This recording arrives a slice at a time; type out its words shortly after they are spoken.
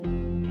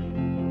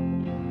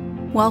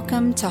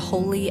Welcome to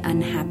Holy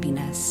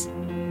Unhappiness,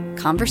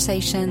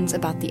 conversations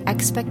about the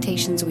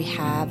expectations we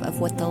have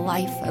of what the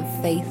life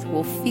of faith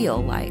will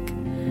feel like.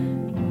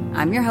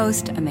 I'm your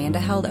host, Amanda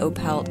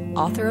Held-Opelt,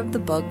 author of the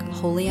book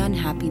Holy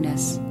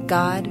Unhappiness,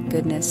 God,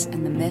 Goodness,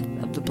 and the Myth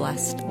of the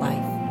Blessed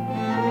Life.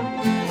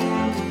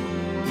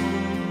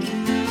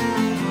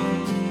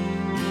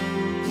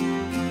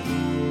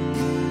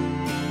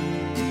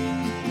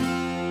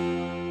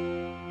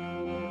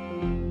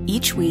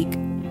 Each week,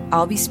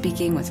 I'll be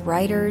speaking with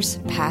writers,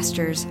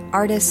 pastors,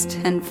 artists,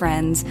 and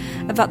friends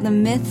about the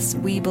myths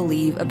we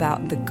believe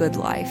about the good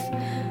life.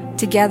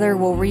 Together,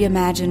 we'll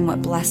reimagine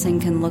what blessing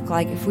can look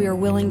like if we are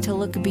willing to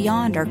look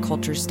beyond our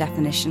culture's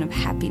definition of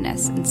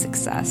happiness and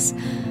success.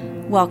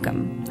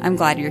 Welcome. I'm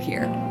glad you're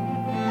here.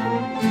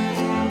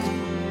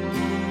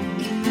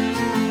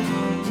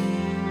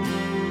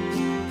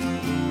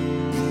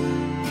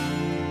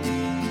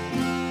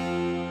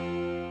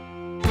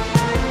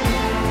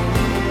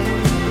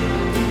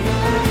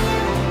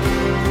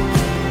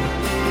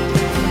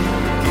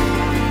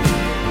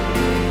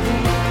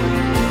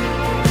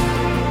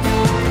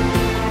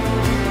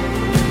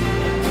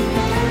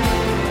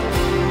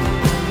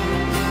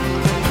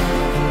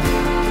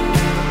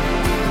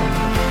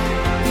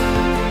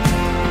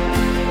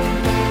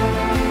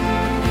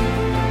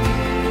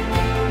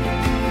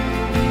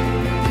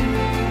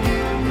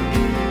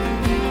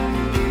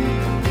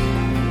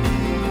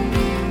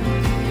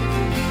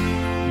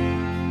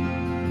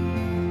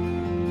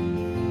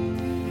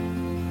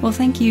 Well,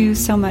 thank you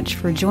so much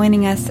for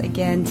joining us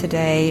again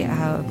today.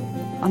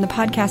 On the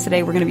podcast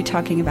today, we're going to be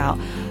talking about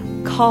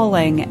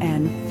calling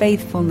and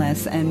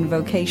faithfulness and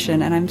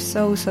vocation. And I'm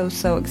so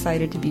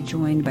excited to be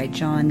joined by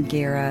Jon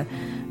Guerra.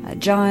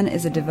 Jon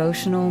is a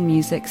devotional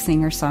music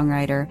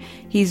singer-songwriter.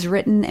 He's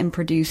written and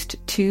produced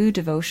 2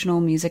 devotional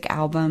music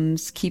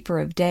albums, Keeper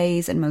of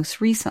Days, and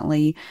most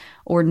recently,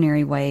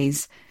 Ordinary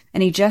Ways.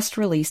 And he just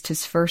released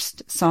his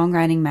first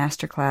songwriting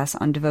masterclass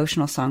on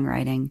devotional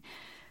songwriting.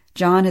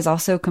 Jon has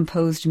also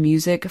composed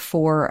music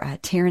for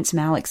Terrence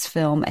Malick's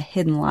film A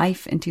Hidden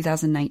Life in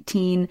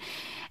 2019,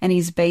 and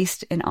he's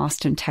based in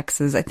Austin,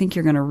 Texas. I think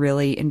you're going to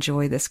really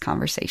enjoy this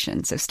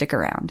conversation, so stick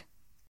around.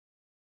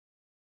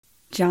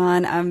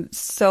 Jon, I'm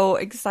so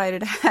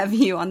excited to have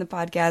you on the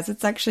podcast.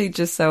 It's actually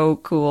just so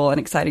cool and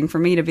exciting for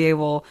me to be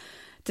able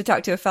to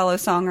talk to a fellow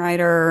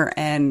songwriter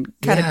and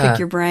kind of pick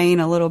your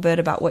brain a little bit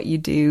about what you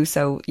do.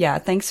 So yeah,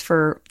 thanks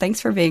for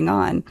being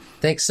on.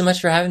 Thanks so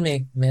much for having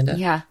me, Amanda.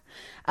 Yeah.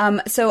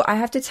 So I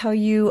have to tell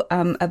you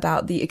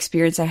about the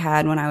experience I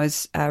had when I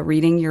was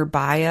reading your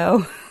bio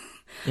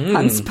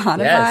on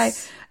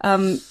Spotify.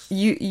 Yes.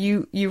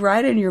 You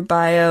write in your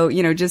bio,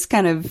 just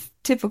kind of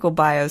typical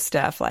bio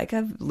stuff, like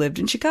I've lived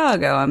in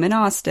Chicago, I'm in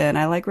Austin,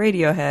 I like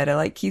Radiohead, I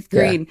like Keith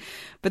Green. Yeah.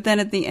 But then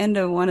at the end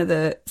of one of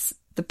the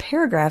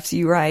paragraphs,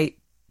 you write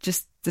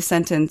just the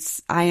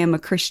sentence, I am a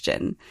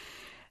Christian.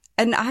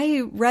 And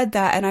I read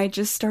that and I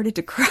just started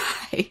to cry.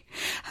 I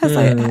was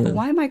like,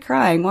 why am I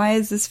crying? Why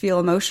does this feel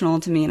emotional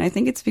to me? And I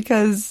think it's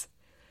because,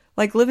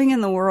 like, living in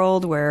the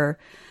world where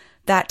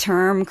that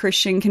term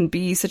Christian can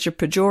be such a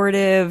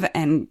pejorative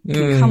and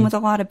can come with a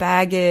lot of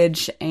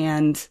baggage.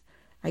 And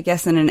I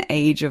guess in an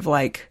age of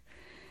like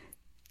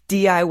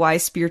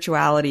DIY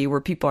spirituality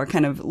where people are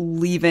kind of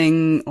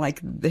leaving like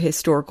the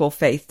historical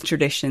faith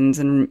traditions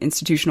and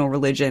institutional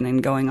religion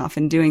and going off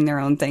and doing their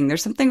own thing,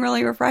 there's something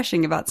really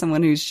refreshing about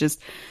someone who's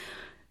just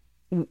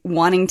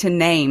wanting to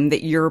name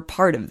that you're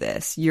part of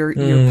this, you're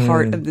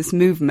part of this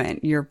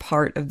movement, you're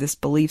part of this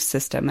belief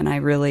system. And I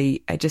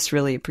just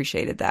really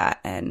appreciated that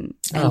and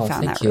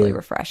found that really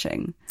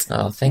refreshing.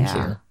 Oh, thank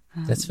you.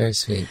 That's very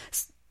sweet.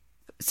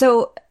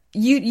 So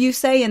you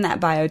say in that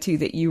bio too,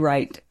 that you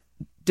write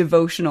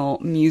devotional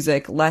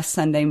music, less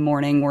Sunday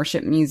morning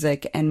worship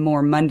music and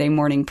more Monday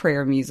morning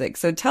prayer music.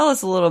 So tell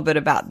us a little bit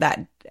about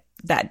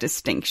that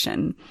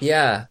distinction.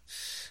 Yeah.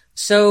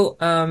 So,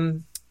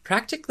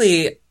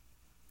 practically,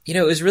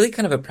 it was really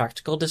kind of a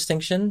practical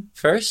distinction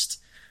first.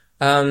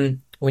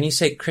 When you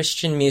say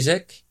Christian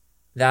music,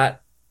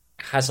 that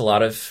has a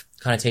lot of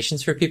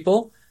connotations for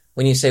people.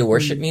 When you say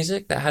worship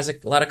music, that has a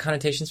lot of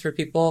connotations for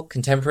people.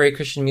 Contemporary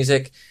Christian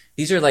music,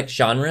 these are like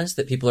genres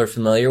that people are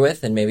familiar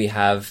with and maybe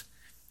have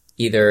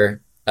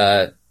either,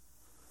 an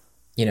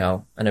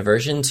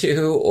aversion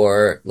to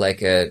or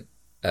like a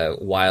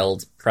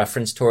wild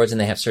preference towards, and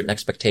they have certain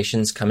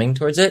expectations coming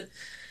towards it.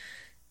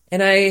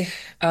 And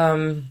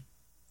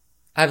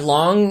I've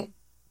long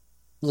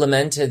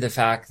lamented the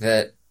fact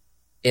that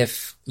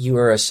if you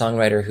are a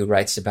songwriter who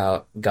writes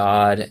about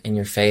God and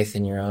your faith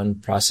and your own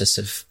process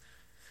of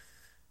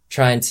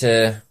trying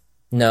to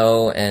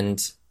know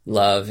and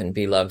love and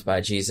be loved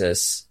by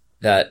Jesus,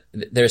 that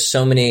there's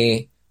so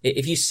many,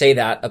 if you say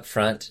that up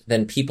front,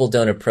 then people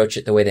don't approach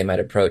it the way they might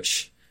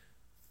approach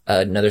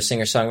another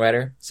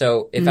singer-songwriter.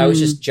 So if I was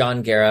just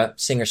Jon Guerra,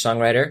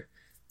 singer-songwriter,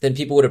 then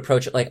people would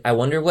approach it like, I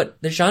wonder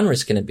what the genre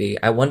is going to be.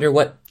 I wonder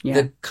what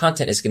the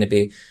content is going to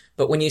be.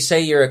 But when you say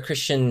you're a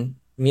Christian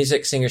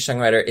music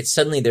singer-songwriter, it's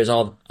suddenly there's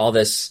all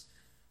this,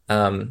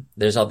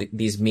 there's all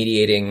these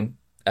mediating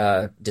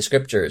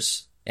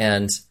descriptors.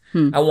 And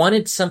I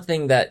wanted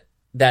something that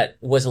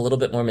was a little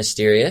bit more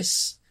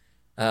mysterious,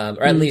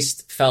 or at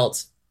least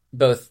felt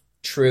both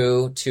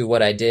true to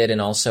what I did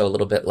and also a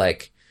little bit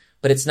like,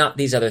 but it's not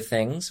these other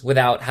things,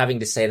 without having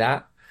to say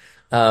that.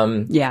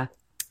 Yeah.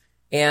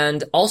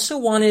 And also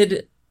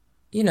wanted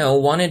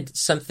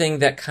something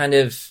that kind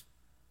of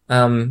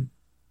felt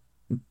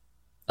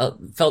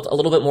a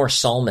little bit more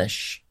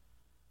psalmish.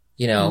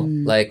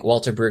 Like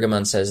Walter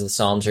Brueggemann says, the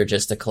Psalms are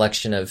just a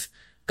collection of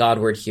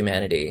Godward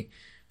humanity.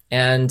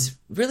 And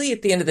really,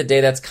 at the end of the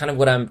day, that's kind of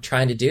what I'm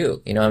trying to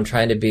do. I'm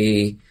trying to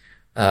be,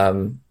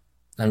 I'm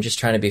just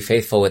trying to be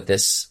faithful with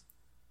this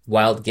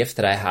wild gift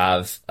that I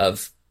have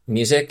of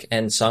music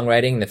and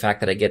songwriting, the fact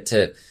that I get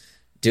to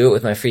do it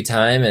with my free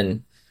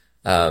time.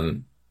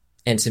 And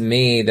to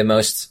me, the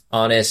most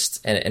honest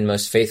and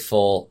most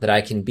faithful that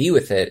I can be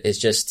with it is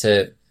just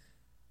to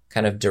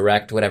kind of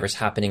direct whatever's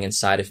happening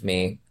inside of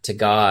me to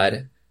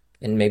God,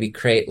 and maybe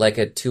create like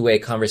a two-way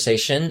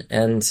conversation,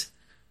 and,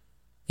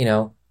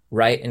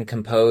 write and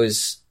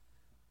compose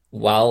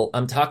while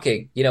I'm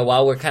talking,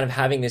 while we're kind of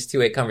having this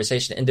two-way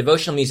conversation. And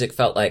devotional music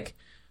felt like,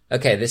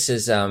 okay, this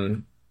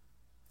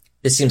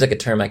seems like a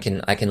term I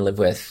can live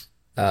with.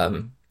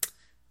 And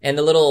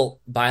the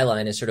little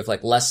byline is sort of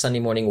like less Sunday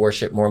morning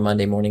worship, more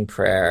Monday morning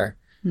prayer.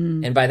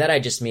 And by that, I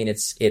just mean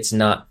it's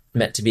not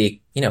meant to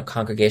be,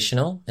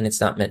 congregational, and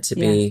it's not meant to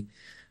be,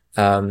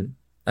 I'm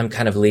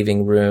kind of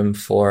leaving room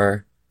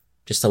for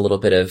just a little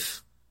bit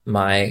of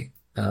my,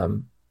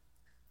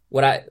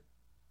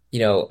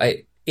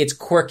 it's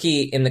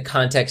quirky in the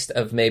context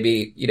of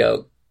maybe,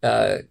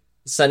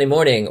 Sunday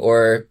morning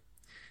or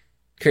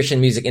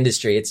Christian music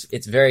industry.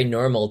 It's very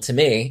normal to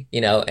me,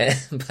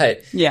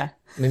 but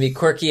maybe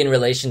quirky in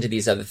relation to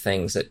these other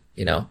things that,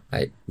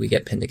 we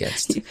get pinned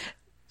against.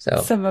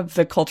 So some of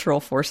the cultural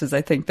forces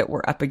I think that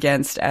we're up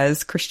against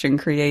as Christian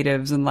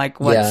creatives, and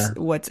like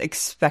what's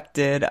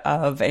expected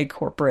of a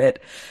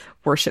corporate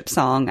worship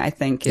song, I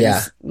think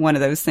is one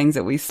of those things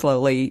that we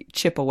slowly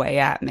chip away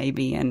at,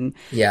 maybe, and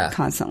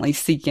constantly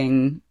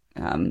seeking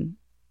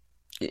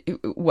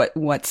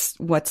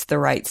what's the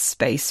right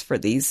space for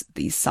these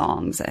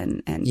songs,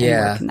 and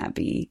where can that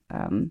be?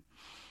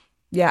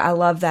 I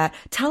love that.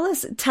 Tell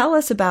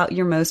us about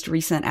your most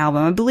recent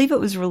album. I believe it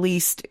was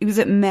released. Was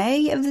it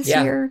May of this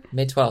year?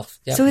 May 12th.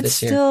 Yeah, so it's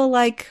still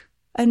like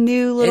a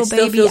new little baby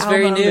album. It still feels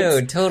very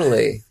new.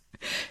 Totally.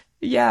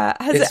 Yeah.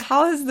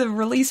 How has the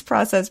release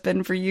process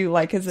been for you?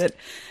 Like, has it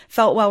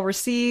felt well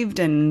received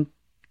and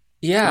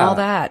all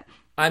that?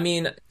 I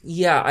mean,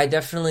 it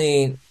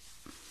definitely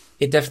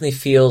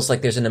feels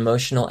like there's an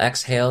emotional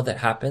exhale that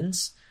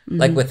happens.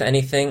 Like with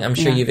anything, I'm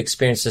sure you've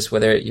experienced this,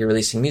 whether you're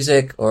releasing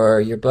music or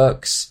your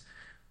books.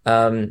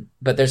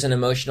 But there's an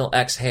emotional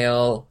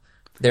exhale.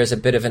 There's a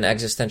bit of an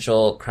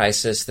existential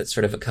crisis that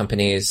sort of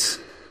accompanies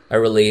a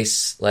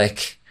release.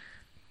 Like,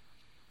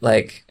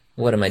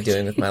 what am I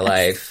doing with my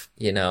life?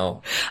 I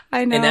know.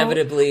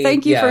 Inevitably.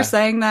 Thank you for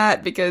saying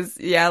that, because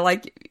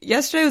like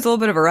yesterday was a little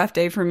bit of a rough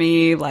day for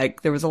me.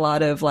 Like there was a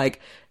lot of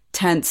like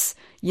tense,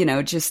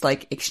 just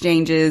like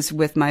exchanges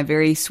with my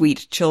very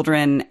sweet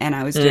children. And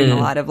I was doing a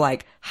lot of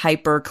like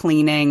hyper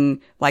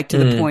cleaning, like to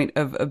the point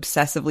of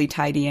obsessively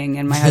tidying.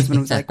 And my husband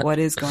was like, what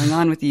is going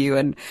on with you?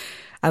 And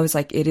I was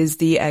like, it is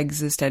the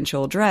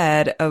existential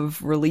dread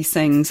of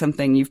releasing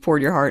something you've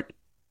poured your heart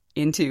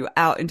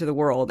out into the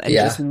world, and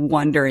just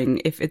wondering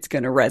if it's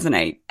going to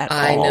resonate at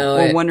all,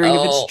 or wondering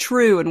if it's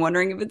true, and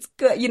wondering if it's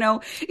good.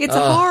 It's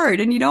hard,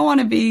 and you don't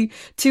want to be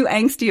too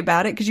angsty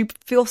about it because you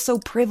feel so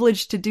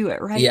privileged to do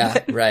it, right?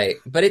 Yeah, right.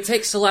 But it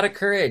takes a lot of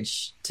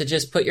courage to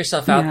just put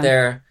yourself out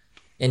there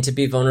and to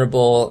be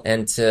vulnerable,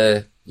 and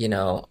to,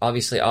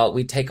 obviously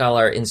we take all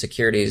our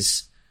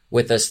insecurities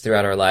with us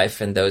throughout our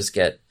life, and those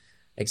get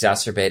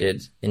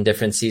exacerbated in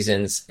different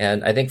seasons.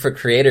 And I think for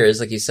creators,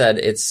 like you said,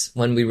 it's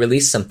when we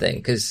release something,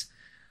 because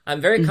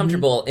I'm very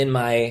comfortable in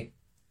my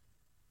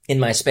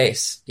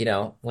space,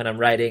 when I'm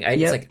writing.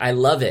 It's like I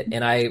love it,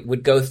 and I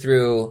would go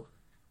through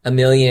a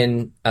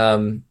million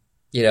little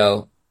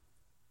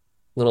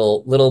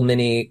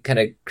mini kind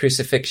of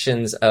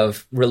crucifixions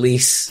of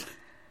release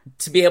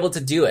to be able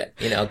to do it,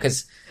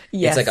 because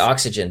it's like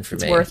oxygen for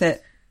me. It's worth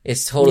it.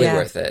 It's totally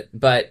worth it.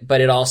 But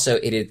it also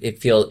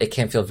it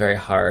can feel very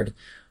hard.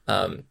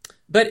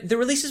 But the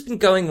release has been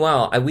going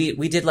well.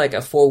 We did like a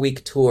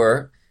 4-week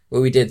tour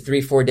where we did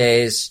 3-4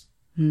 days,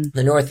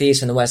 the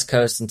Northeast and the West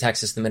Coast, and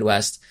Texas, the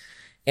Midwest.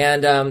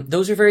 And,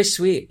 those are very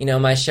sweet.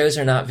 My shows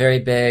are not very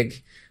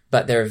big,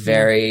 but they're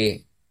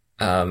very,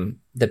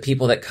 the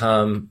people that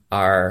come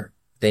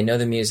they know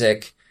the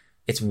music.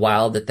 It's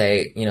wild that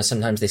they,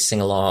 sometimes they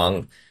sing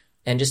along,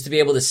 and just to be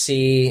able to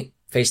see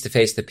face to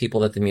face the people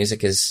that the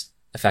music is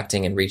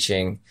affecting and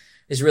reaching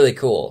is really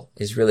cool,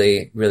 is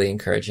really, really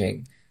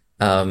encouraging.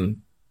 But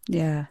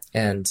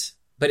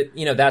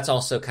that's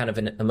also kind of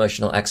an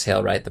emotional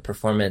exhale, right? The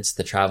performance,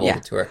 the travel, the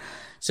tour.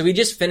 So we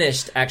just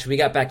finished, actually, we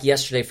got back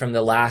yesterday from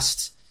the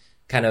last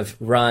kind of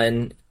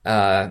run,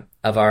 of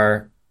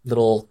our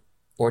little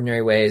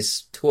Ordinary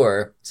Ways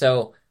tour.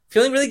 So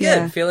feeling really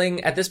good,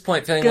 at this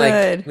point, feeling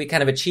like we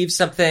kind of achieved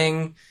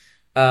something.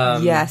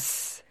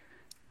 Yes.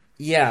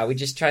 yeah, we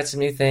just tried some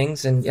new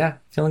things, and yeah,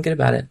 feeling good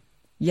about it.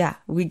 Yeah,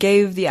 we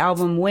gave the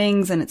album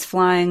wings, and it's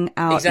flying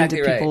out Exactly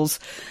into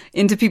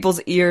right.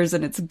 people's ears,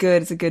 and it's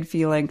good. It's a good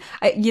feeling.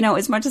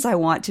 As much as I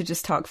want to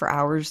just talk for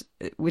hours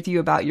with you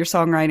about your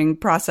songwriting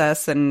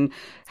process and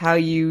how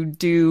you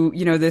do,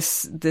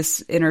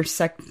 this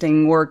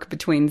intersecting work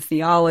between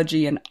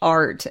theology and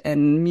art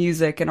and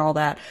music and all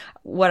that,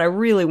 what I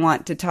really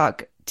want to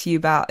talk to you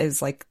about is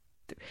like,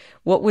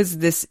 what was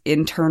this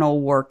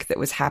internal work that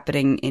was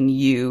happening in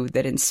you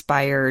that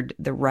inspired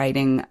the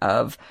writing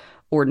of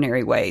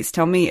Ordinary Ways?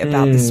 Tell me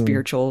about the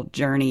spiritual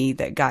journey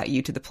that got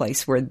you to the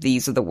place where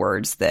these are the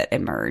words that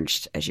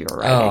emerged as you were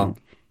writing.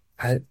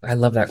 I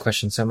love that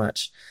question so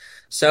much.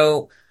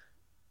 So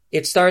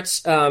it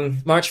starts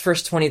March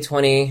 1st,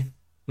 2020.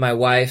 My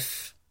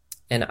wife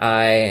and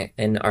I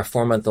and our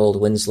 4-month-old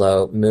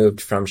Winslow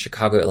moved from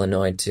Chicago,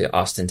 Illinois to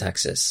Austin,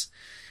 Texas.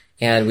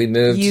 And we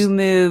moved. You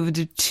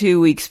moved 2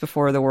 weeks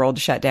before the world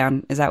shut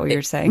down. Is that what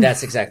you're saying?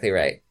 That's exactly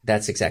right.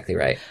 That's exactly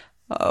right.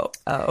 Oh.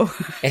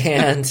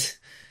 And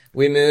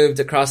we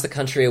moved across the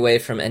country away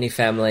from any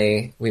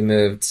family. We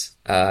moved,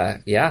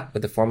 with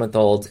the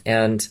 4-month-old.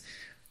 And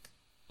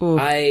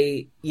Oof.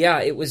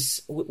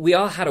 we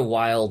all had a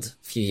wild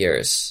few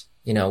years.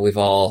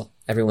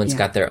 Everyone's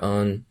got their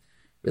own,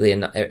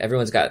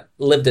 everyone's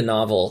lived a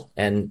novel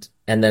and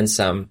then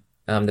some,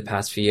 the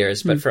past few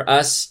years. But for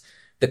us,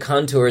 the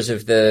contours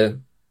of the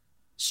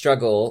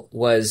struggle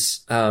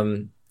was,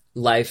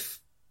 life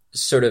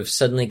sort of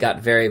suddenly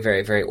got very,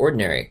 very, very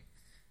ordinary.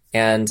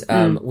 And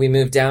we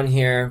moved down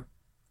here,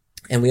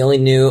 and we only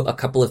knew a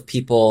couple of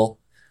people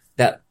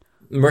that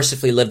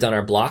mercifully lived on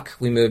our block.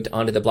 We moved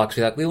onto the blocks.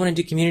 We thought, we want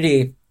to do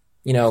community.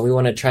 We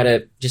want to try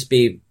to just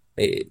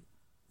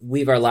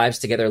weave our lives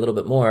together a little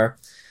bit more.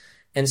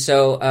 And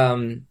so,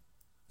 when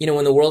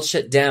the world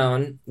shut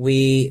down,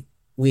 we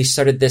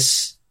started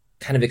this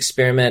kind of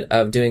experiment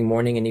of doing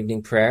morning and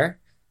evening prayer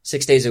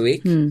 6 days a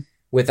week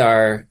with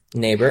our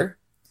neighbor.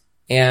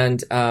 And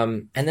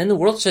then the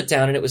world shut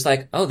down, and it was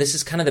like, oh, this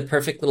is kind of the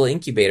perfect little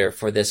incubator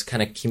for this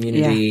kind of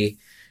community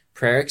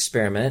prayer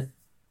experiment.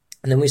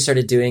 And then we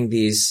started doing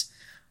these,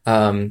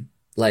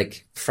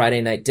 like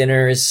Friday night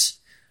dinners.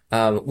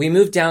 We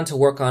moved down to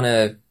work on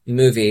a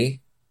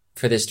movie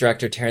for this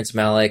director, Terrence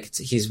Malick.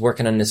 He's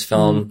working on this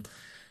film.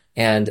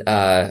 And,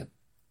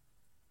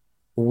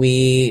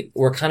 we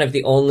were kind of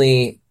the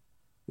only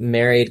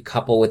married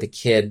couple with a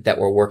kid that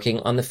were working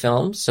on the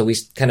film. So we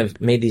kind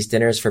of made these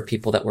dinners for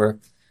people that were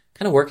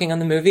kind of working on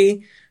the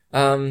movie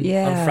on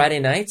Friday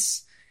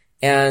nights.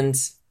 And,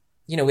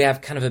 we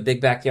have kind of a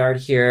big backyard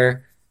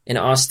here in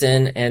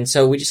Austin. And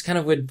so we just kind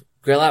of would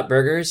grill out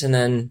burgers and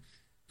then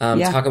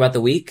talk about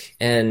the week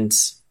and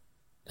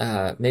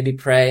maybe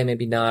pray,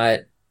 maybe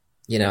not,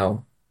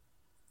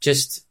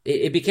 just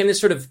it became this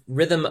sort of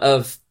rhythm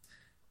of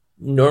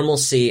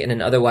normalcy in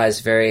an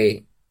otherwise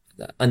very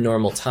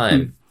unnormal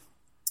time.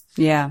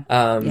 So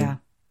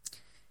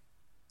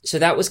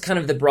that was kind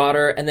of the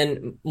broader, and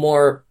then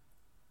more,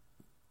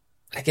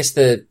 I guess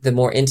the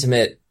more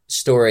intimate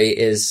story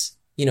is,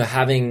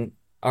 having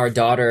our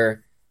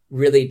daughter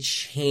really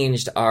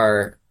changed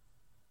our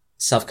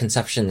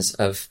self-conceptions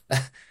of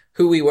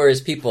who we were as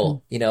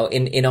people,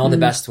 in all the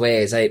best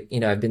ways.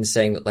 I've been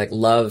saying that, like,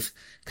 love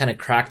kind of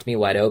cracked me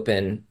wide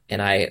open,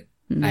 and I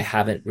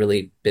haven't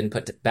really been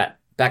put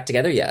back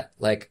together yet.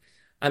 Like,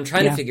 I'm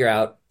trying to figure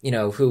out,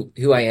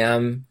 who I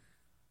am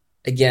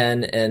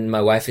again, and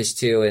my wife is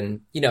too.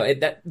 And,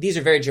 these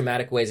are very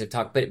dramatic ways of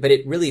talking, but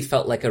it really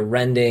felt like a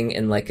rending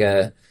and like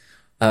a,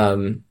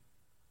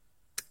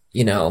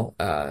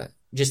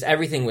 just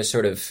everything was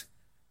sort of,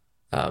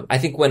 I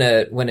think when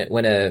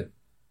an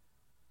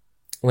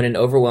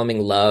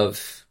overwhelming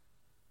love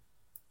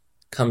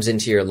comes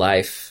into your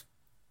life,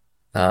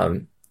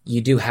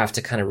 you do have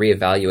to kind of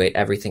reevaluate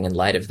everything in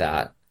light of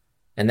that.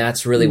 And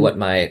that's really what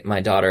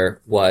my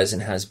daughter was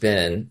and has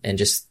been, and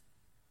just,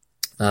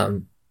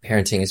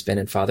 parenting has been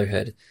in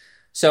fatherhood.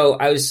 So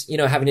I was,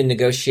 having to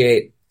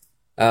negotiate,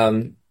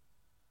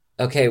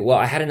 okay, well,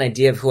 I had an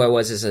idea of who I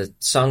was as a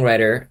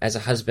songwriter, as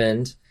a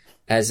husband,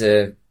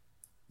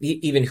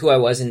 even who I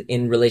was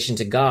in relation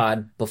to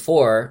God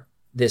before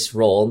this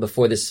role,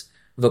 before this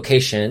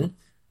vocation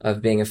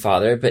of being a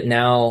father. But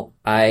now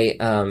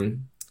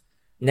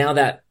now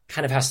that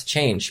kind of has to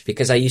change,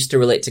 because I used to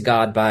relate to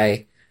God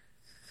by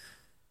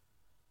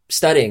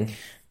studying,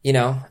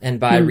 and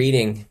by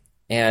reading.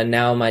 And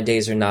now my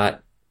days are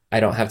not, I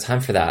don't have time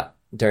for that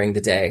during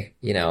the day,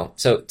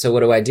 So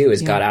what do I do?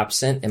 Is God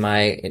absent?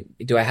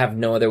 Do I have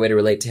no other way to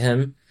relate to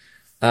him?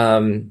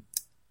 My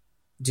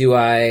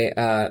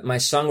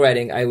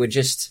songwriting,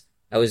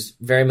 I was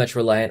very much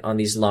reliant on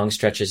these long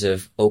stretches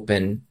of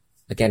open,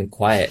 again,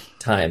 quiet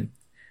time.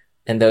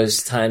 And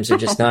those times are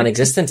just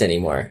non-existent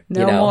anymore.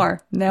 No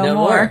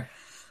more.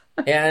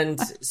 And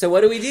so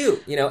what do we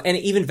do? And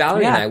even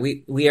Valerie and I,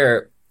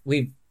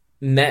 we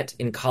met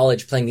in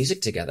college playing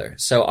music together.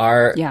 So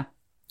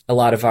a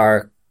lot of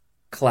our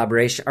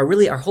collaboration,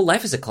 our whole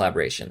life is a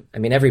collaboration. I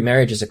mean, every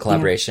marriage is a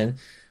collaboration,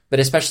 but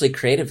especially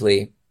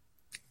creatively.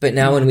 But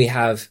now when we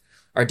have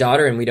our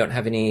daughter and we don't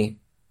have any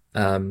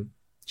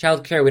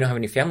childcare, we don't have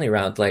any family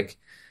around. Like,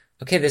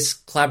 okay, this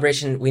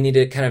collaboration, we need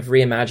to kind of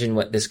reimagine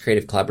what this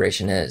creative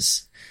collaboration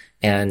is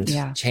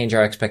and change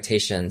our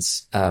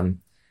expectations.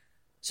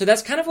 So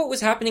that's kind of what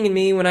was happening in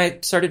me when I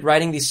started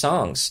writing these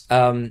songs.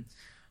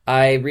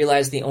 I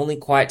realized the only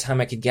quiet time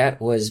I could get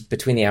was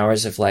between the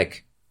hours of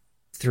like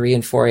 3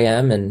 and 4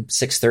 a.m. and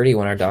 6:30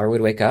 when our daughter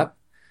would wake up.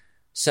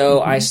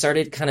 So I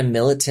started kind of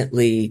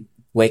militantly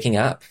waking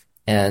up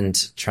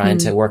and trying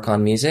to work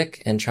on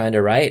music and trying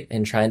to write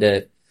and trying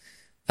to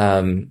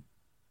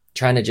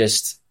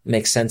just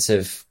make sense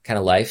of kind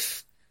of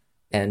life.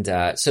 And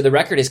so the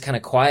record is kind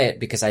of quiet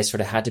because I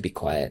sort of had to be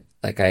quiet.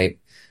 Like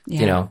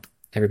you know,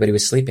 everybody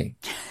was sleeping.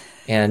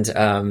 And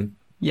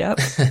yep.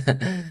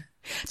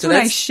 So when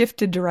I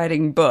shifted to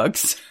writing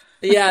books.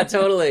 Yeah,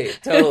 totally.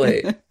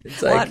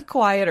 It's like a lot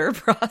quieter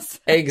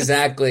process.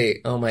 Exactly.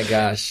 Oh my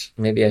gosh.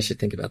 Maybe I should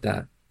think about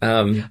that.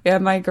 Yeah,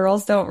 my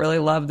girls don't really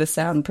love the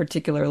sound,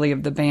 particularly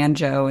of the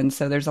banjo, and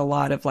so there's a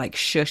lot of like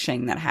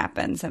shushing that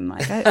happens. I'm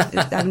like,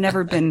 I've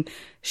never been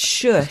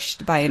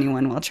shushed by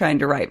anyone while trying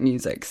to write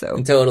music. So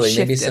totally,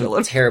 maybe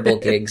some terrible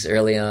gigs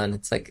early on.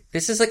 It's like,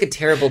 this is like a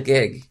terrible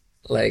gig,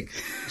 like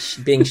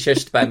being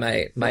shushed by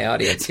my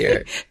audience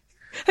here.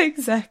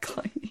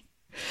 Exactly.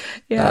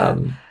 Yeah.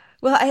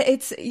 Well,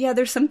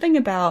 there's something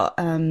about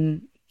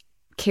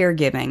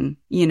caregiving,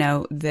 you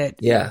know,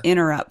 that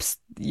interrupts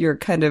your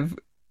kind of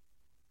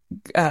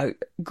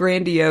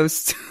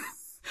grandiose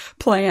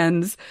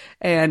plans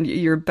and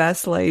your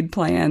best laid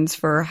plans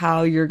for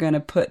how you're going to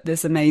put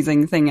this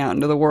amazing thing out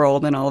into the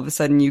world. And all of a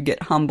sudden you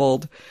get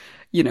humbled,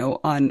 you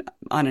know, on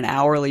an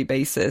hourly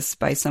basis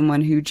by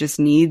someone who just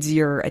needs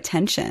your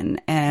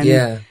attention,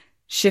 and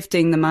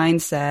shifting the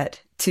mindset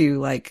to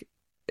like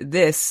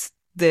this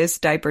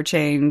diaper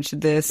change,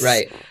 this,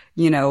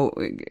 you know,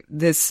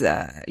 this,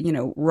 you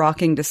know,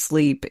 rocking to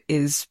sleep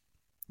is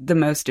the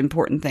most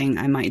important thing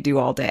I might do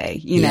all day,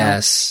 you know,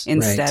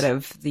 instead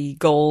of the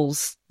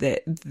goals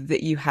that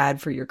you had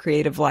for your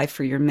creative life,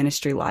 for your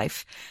ministry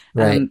life.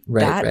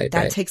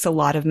 That takes a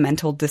lot of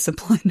mental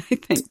discipline, I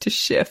think, to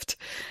shift.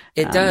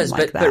 It does.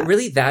 But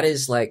really that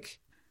is like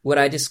what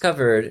I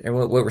discovered, and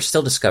what we're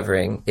still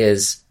discovering,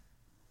 is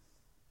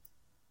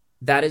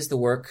that is the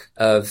work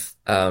of,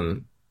 I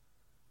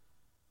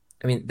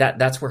mean,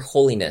 that's where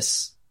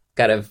holiness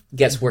kind of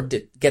gets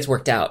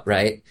worked out,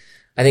 right?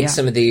 I think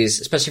some of these,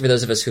 especially for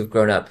those of us who've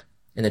grown up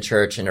in the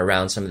church and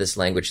around some of this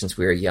language since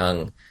we were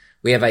young,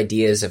 we have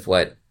ideas of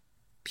what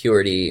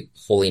purity,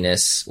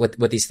 holiness,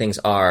 what these things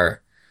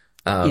are.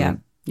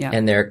 And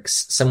they're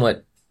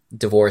somewhat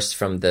divorced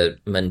from the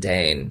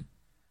mundane,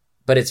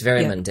 but it's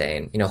very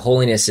mundane. You know,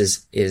 holiness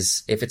is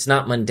if it's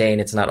not mundane,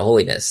 it's not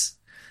holiness.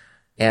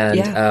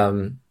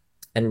 And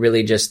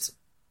really just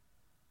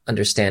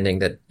understanding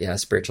that,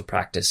 spiritual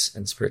practice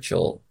and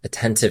spiritual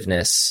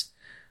attentiveness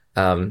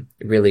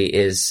really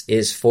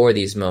is for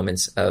these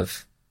moments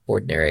of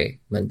ordinary,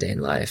 mundane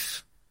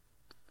life.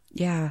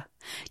 Yeah.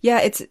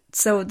 It's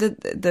so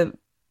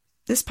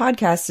this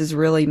podcast is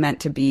really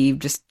meant to be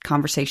just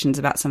conversations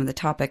about some of the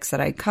topics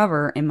that I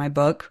cover in my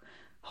book,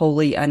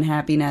 Holy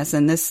Unhappiness.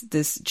 And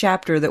this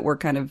chapter that we're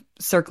kind of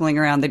circling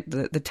around,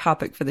 the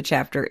topic for the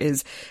chapter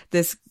is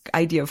this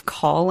idea of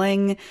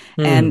calling.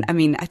 And I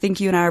mean, I think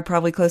you and I are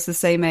probably close to the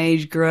same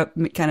age, grew up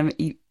kind of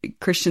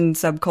Christian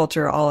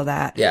subculture, all of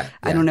that.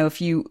 I don't know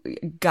if you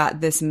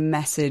got this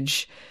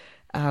message,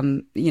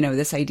 you know,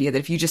 this idea that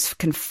if you just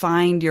can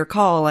find your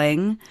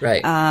calling,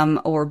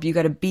 or you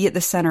got to be at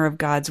the center of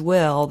God's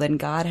will, then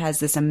God has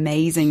this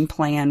amazing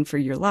plan for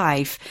your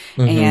life,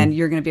 and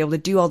you're going to be able to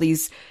do all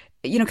these,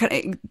 you know, kind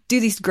of do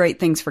these great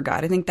things for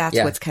God. I think that's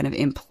what's kind of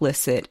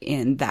implicit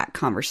in that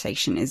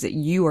conversation, is that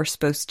you are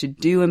supposed to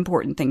do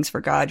important things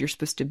for God. You're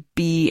supposed to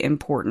be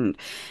important.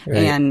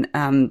 And,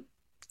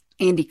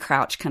 Andy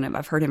Crouch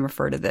I've heard him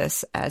refer to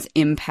this as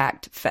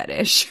impact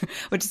fetish,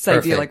 which is the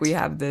idea like we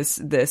have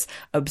this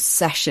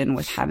obsession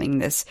with having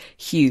this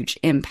huge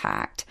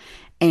impact.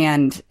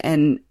 And,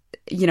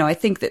 you know, I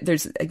think that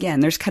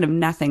there's kind of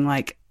nothing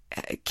like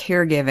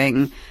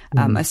caregiving,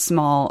 a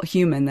small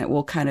human that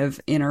will kind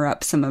of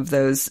interrupt some of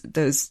those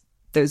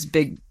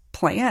big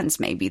plans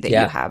maybe that you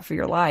have for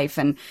your life,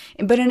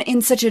 but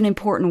in such an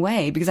important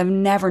way, because I've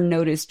never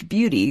noticed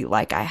beauty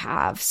like I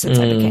have since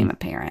I became a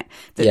parent.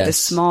 The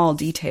small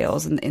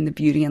details in the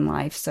beauty in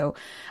life. So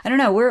I don't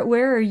know,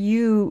 where are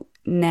you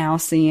now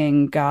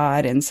seeing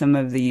God in some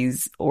of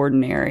these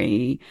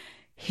ordinary,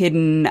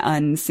 hidden,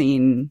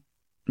 unseen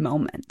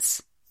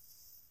moments?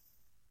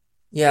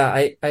 Yeah,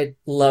 I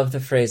love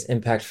the phrase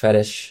impact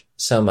fetish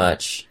so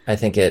much. I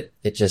think it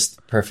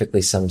just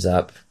perfectly sums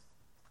up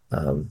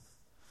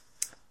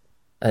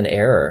an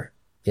error,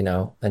 you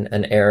know,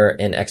 an error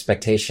in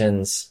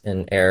expectations,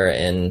 an error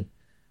in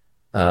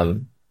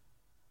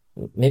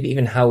maybe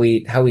even how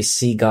we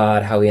see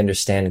God, how we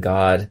understand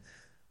God.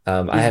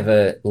 I have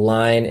a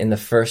line in the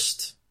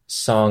first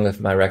song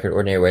of my record,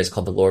 Ordinary Ways,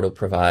 called "The Lord Will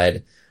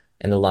Provide,"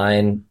 and the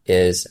line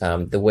is,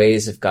 "The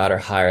ways of God are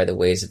higher, the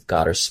ways of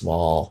God are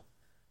small.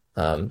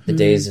 The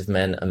days of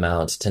men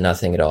amount to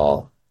nothing at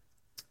all."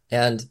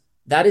 And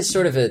that is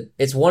sort of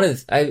it's one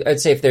of I'd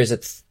say if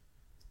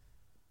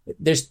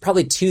there's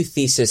probably two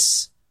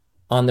theses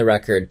on the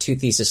record, two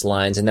thesis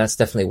lines, and that's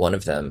definitely one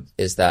of them,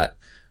 is that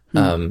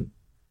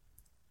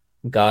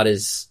God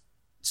is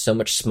so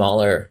much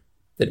smaller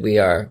than we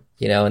are,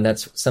 and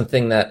that's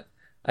something that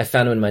I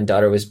found when my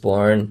daughter was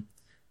born.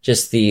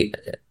 Just suddenly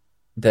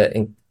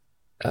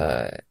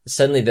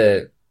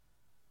the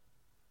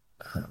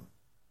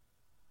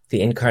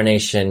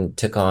incarnation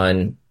took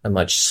on a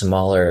much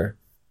smaller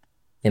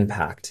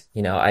impact.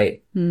 I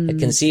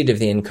conceived of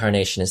the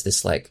incarnation as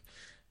this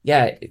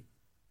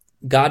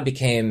God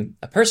became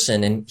a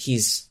person, and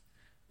he's,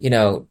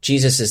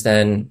 Jesus is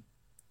then,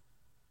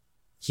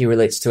 he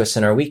relates to us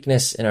in our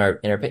weakness, in our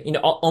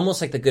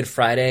almost like the Good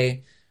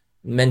Friday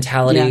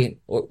mentality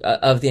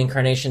of the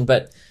incarnation.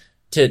 But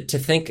to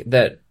think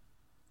that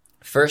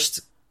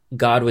first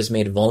God was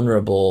made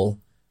vulnerable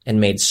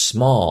and made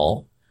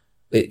small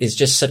is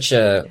just such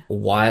a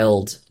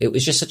it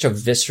was just such a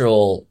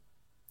visceral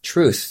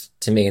truth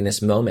to me in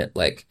this moment.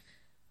 Like,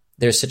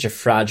 there's a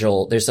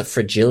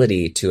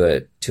fragility to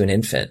an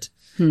infant.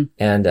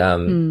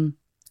 And,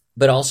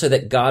 but also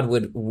that God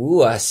would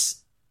woo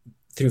us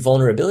through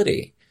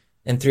vulnerability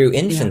and through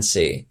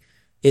infancy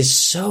is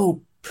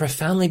so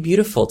profoundly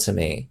beautiful to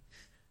me.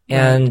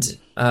 And,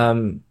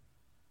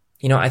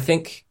 I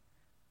think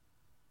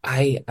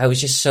I was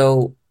just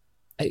so,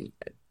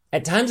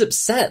 at times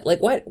upset. Like,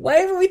 why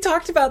haven't we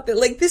talked about that?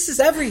 Like, this is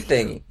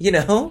everything,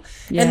 and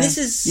this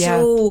is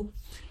so,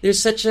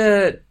 there's such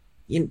a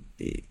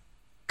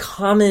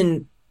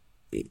common,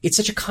 it's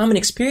such a common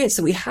experience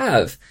that we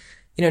have,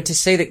 to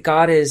say that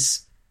God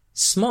is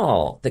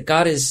small, that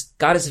God is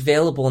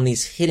available in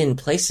these hidden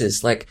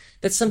places. Like,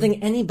 that's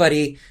something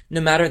anybody, no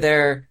matter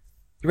their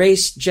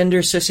race,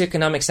 gender,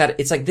 socioeconomic status,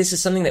 it's like, this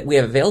is something that we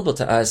have available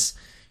to us.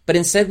 But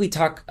instead we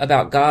talk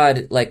about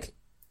God like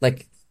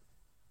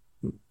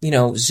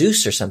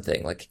Zeus or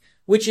something, like,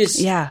 which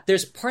is,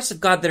 there's parts of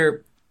God that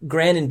are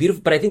grand and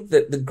beautiful, but I think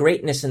the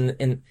greatness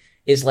and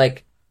is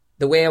like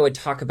the way I would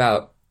talk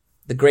about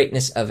the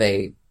greatness of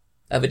a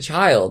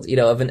child,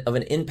 of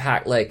an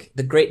impact, like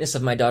the greatness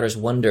of my daughter's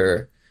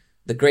wonder,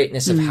 the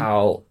greatness of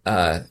how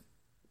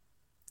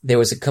there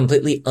was a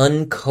completely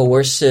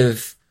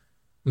uncoercive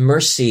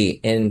mercy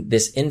in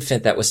this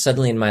infant that was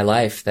suddenly in my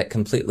life, that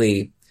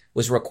completely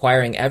was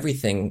requiring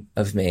everything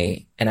of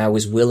me, and I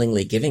was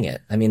willingly giving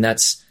it. I mean,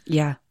 that's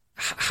maybe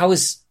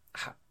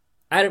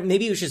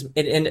it was just,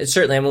 and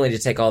certainly I'm willing to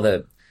take all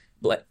the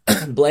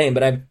blame,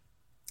 but I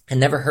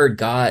never heard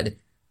God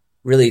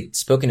really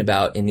spoken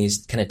about in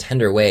these kind of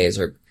tender ways,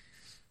 or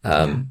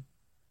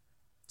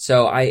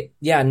so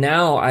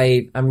now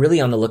I'm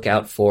really on the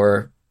lookout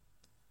for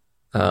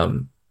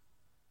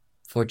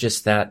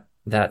just that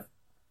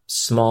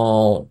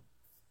small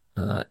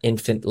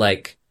infant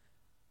like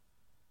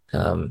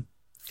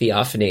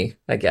theophany,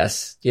 I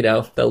guess,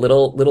 the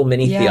little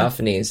mini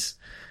theophanies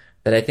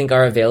that I think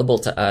are available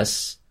to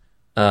us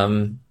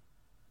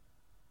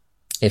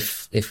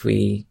if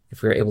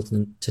we're able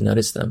to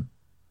notice them.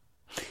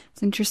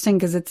 It's interesting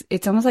because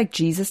it's almost like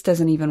Jesus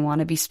doesn't even want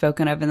to be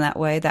spoken of in that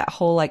way. That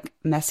whole like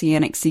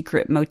messianic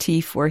secret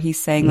motif where he's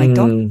saying like,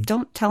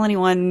 don't tell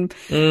anyone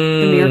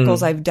the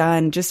miracles I've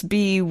done. Just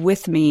be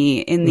with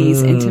me in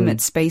these intimate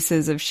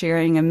spaces of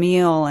sharing a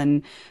meal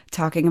and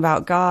talking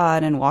about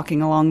God and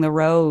walking along the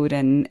road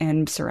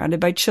and surrounded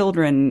by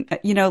children,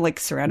 like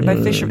surrounded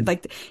by fishermen.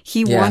 Like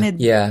he wanted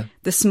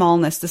the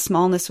smallness. The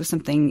smallness was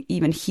something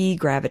even he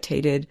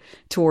gravitated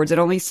towards. It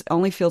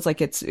only feels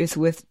like it's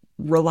with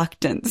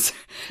reluctance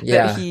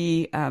that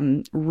he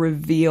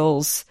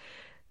reveals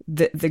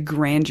the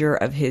grandeur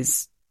of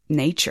his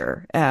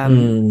nature,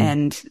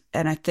 and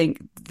I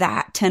think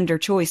that tender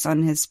choice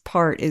on his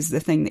part is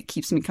the thing that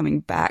keeps me coming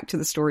back to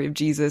the story of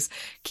Jesus,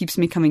 keeps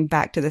me coming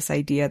back to this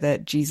idea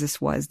that Jesus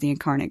was the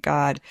incarnate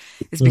God,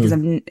 is because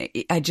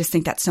I just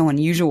think that's so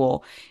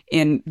unusual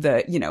in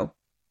the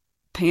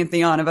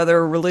pantheon of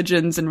other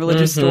religions and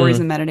religious stories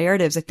and meta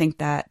narratives. I think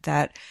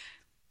that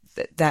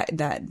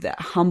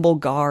humble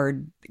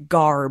garb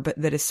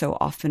that is so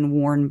often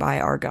worn by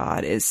our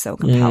God is so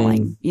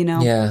compelling,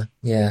 Yeah.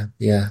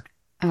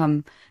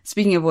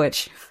 Speaking of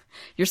which,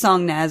 your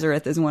song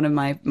Nazareth is one of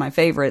my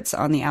favorites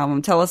on the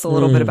album. Tell us a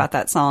little bit about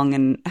that song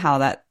and how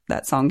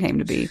that song came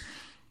to be.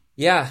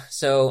 Yeah.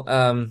 So,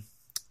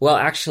 well,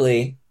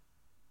 actually,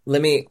 I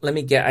need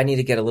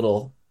to get a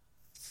little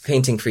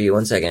painting for you.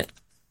 1 second.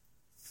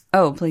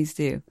 Oh, please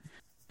do.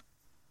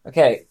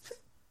 Okay.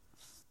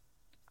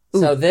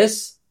 So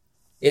this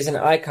is an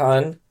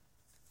icon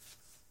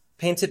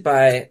painted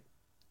by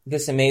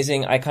this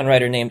amazing icon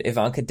writer named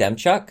Ivanka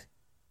Demchuk.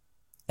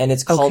 And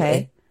it's called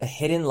A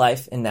Hidden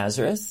Life in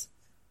Nazareth.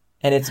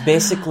 And it's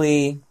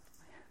basically,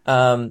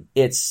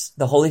 it's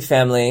the Holy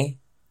Family,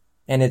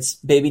 and it's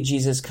baby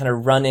Jesus kind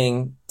of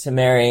running to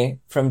Mary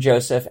from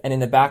Joseph. And in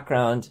the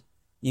background,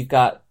 you've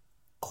got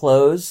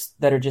clothes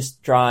that are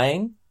just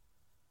drying.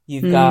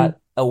 You've got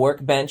a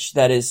workbench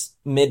that is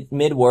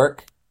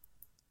mid-work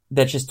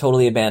that's just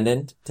totally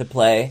abandoned to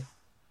play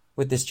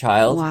with this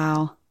child.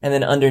 Wow. And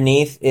then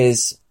underneath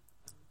is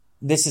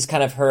this is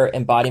kind of her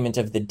embodiment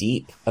of the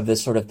deep, of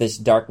this sort of this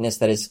darkness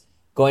that is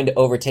going to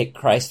overtake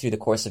Christ through the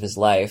course of his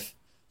life.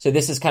 So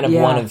this is kind of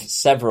one of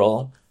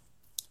several.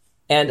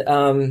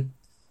 And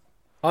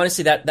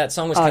honestly, that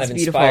song was kind of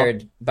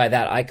inspired by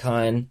that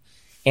icon.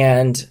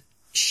 And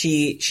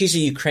she's a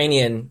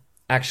Ukrainian,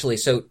 actually.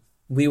 So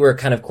we were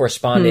kind of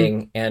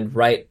corresponding, and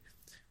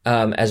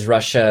as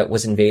Russia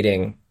was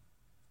invading,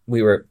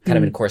 we were kind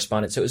of in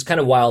correspondence. So it was kind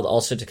of wild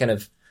also to kind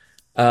of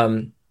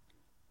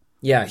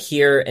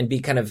hear and be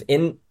kind of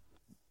in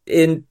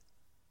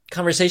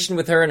conversation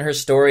with her and her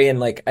story. And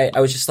like, I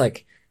was just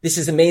like, this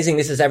is amazing.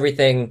 This is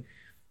everything,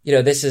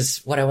 this is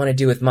what I want to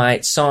do with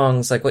my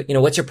songs. Like,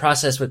 what's your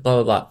process with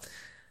blah, blah, blah.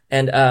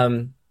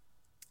 And,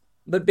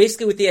 but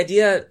basically with the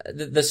idea,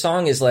 the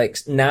song is like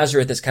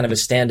Nazareth is kind of a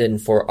stand-in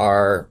for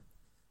our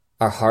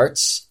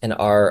hearts and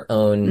our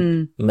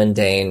own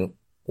mundane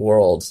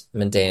world,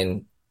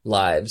 mundane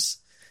lives.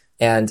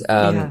 And,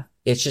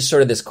 it's just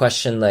sort of this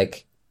question,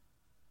 like,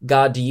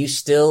 God, do you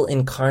still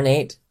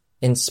incarnate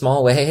in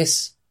small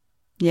ways?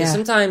 Yeah.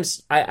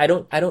 Sometimes I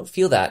don't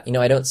feel that,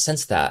 I don't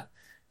sense that.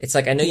 It's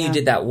like, I know you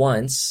did that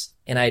once,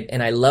 and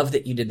I love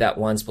that you did that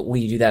once, but will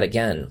you do that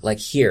again? Like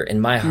here in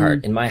my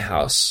heart, in my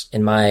house,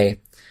 in my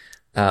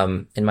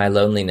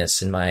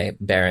loneliness, in my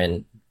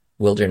barren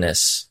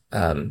wilderness.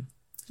 So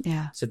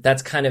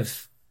that's kind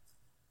of,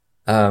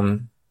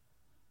 and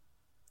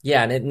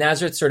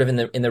Nazareth sort of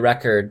in the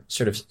record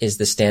sort of is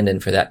the stand-in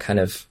for that kind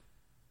of,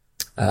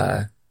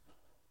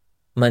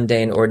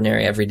 mundane,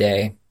 ordinary,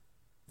 everyday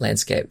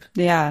landscape.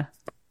 Yeah.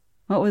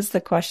 What was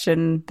the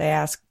question they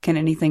asked? Can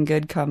anything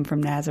good come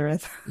from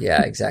Nazareth?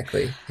 Yeah,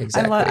 exactly.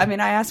 I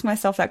ask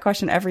myself that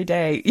question every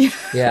day.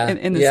 Yeah.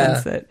 in the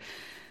sense that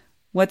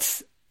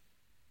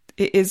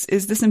is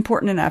this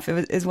important enough?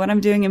 Is what I'm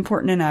doing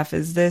important enough?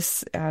 Is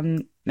this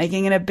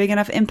making it a big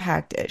enough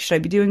impact? Should I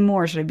be doing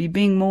more? Should I be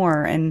being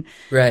more? And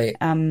right.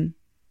 And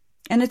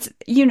it's,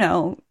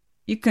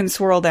 you can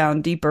swirl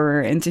down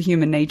deeper into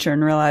human nature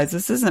and realize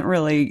this isn't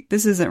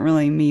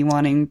really me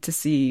wanting to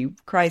see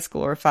Christ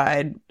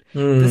glorified.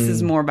 This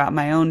is more about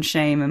my own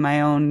shame and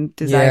my own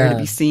desire to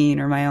be seen,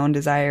 or my own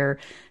desire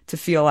to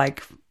feel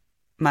like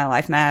my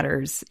life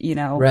matters,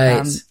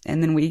 Right.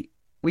 And then we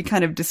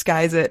kind of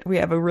disguise it. We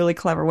have a really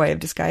clever way of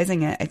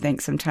disguising it, I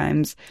think,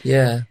 sometimes.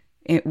 Yeah.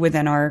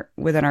 Within our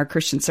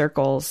Christian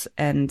circles.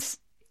 And,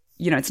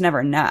 it's never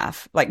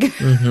enough. Like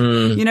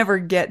you never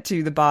get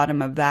to the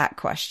bottom of that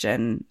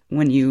question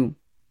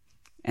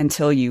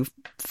until you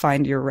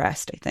find your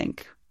rest, I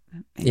think,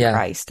 in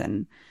Christ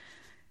and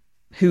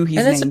who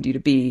he's named you to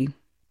be.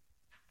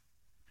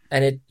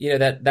 And it,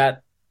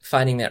 that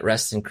finding that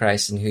rest in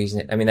Christ and who he's,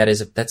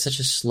 that's such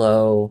a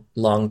slow,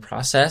 long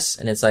process.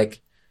 And it's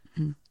like,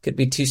 could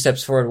be 2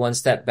 steps forward, 1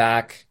 step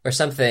back or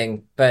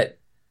something. But,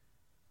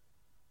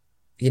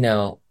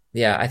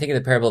 I think in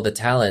the parable of the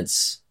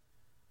talents,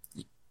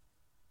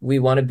 we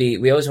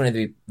always want to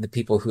be the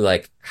people who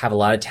like have a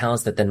lot of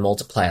talents that then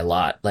multiply a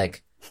lot.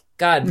 Like,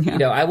 God,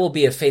 I will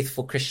be a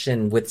faithful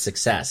Christian with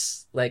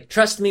success. Like,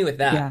 trust me with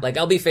that. Yeah. Like,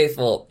 I'll be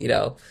faithful,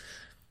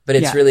 but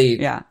it's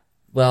really,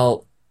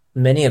 well,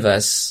 many of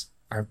us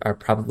are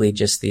probably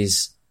just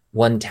these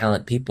one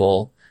talent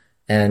people.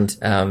 And,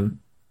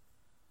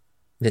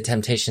 the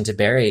temptation to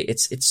bury,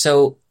 it's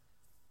so,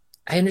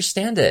 I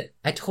understand it.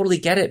 I totally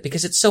get it,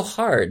 because it's so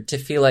hard to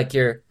feel like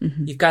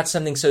you've got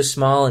something so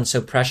small and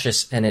so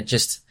precious, and it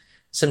just,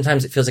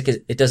 sometimes it feels like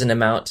it doesn't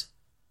amount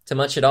to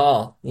much at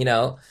all,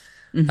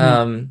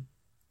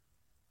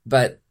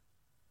 but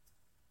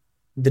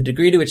the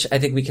degree to which I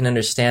think we can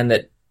understand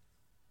that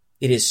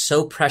it is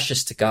so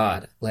precious to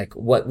God, like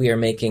what we are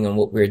making and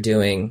what we're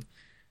doing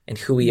and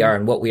who we are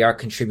and what we are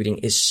contributing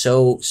is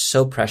so,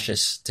 so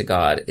precious to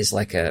God, is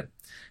like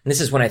and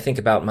this is when I think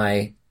about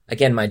my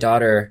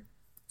daughter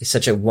is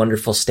such a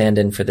wonderful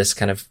stand-in for this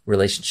kind of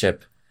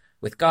relationship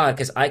with God,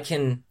 because I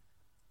can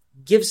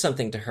give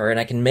something to her and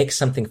I can make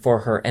something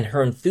for her, and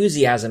her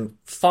enthusiasm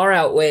far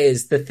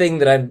outweighs the thing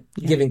that I'm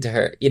giving to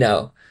her,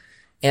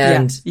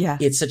 and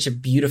it's such a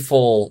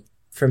beautiful,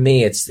 for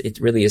me, it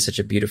really is such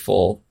a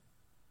beautiful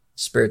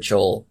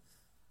spiritual,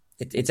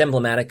 it's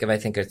emblematic of, I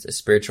think, a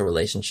spiritual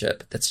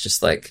relationship that's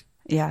just like,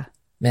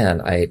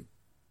 man,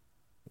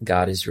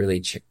 God is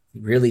really,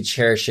 really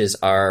cherishes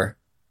our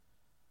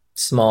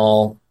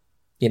small,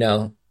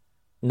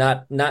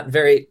 not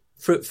very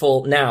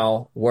fruitful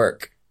now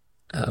work.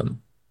 There's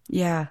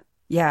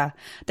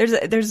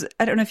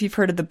I don't know if you've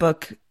heard of the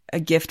book A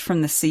Gift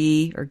from the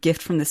Sea, or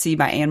Gift from the Sea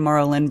by Anne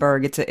Morrow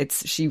Lindbergh.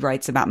 She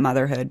writes about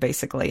motherhood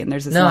basically, and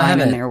there's this line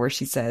in there where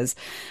she says,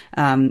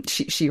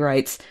 she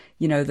writes,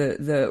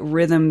 the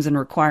rhythms and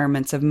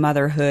requirements of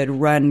motherhood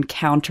run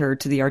counter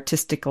to the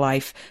artistic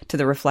life, to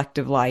the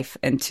reflective life,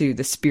 and to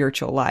the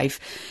spiritual life.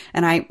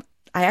 And I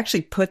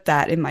actually put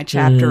that in my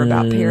chapter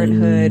about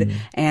parenthood,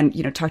 and,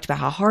 talked about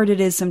how hard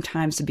it is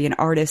sometimes to be an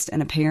artist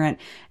and a parent.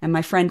 And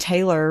my friend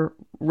Taylor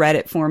read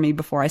it for me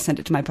before I sent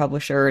it to my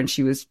publisher, and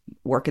she was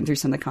working through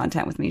some of the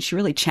content with me. She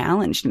really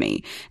challenged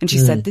me, and she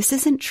said, "This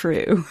isn't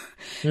true."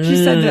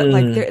 She said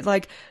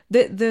that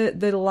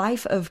the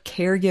life of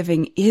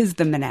caregiving is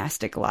the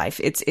monastic life.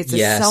 It's a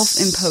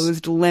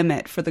self-imposed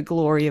limit for the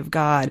glory of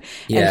God.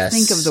 And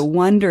think of the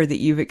wonder that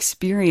you've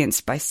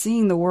experienced by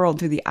seeing the world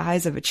through the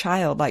eyes of a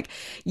child. Like,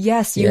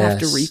 yes, you have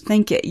to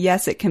rethink it.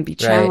 Yes, it can be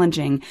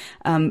challenging.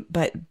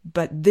 But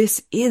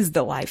this is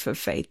the life of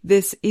faith.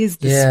 This is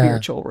the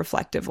spiritual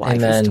reflective life.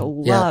 Amen. Is to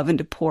love and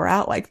to pour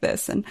out like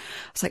this. And I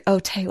was like, oh,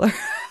 Taylor.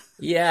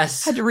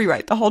 Yes. I had to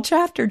rewrite the whole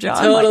chapter,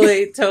 Jon.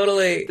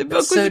 Totally. The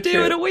book was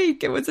due in a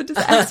week. It was a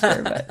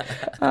disaster.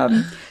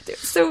 But,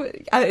 so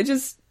I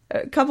just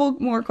a couple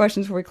more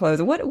questions before we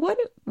close.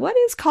 What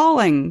is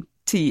calling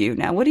to you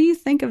now? What do you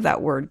think of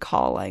that word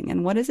calling,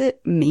 and what does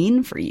it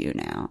mean for you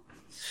now?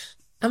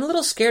 I'm a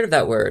little scared of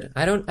that word.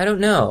 I don't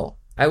know.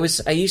 I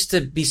used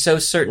to be so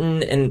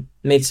certain and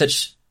made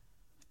such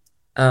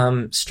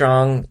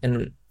strong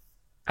and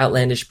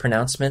outlandish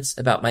pronouncements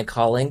about my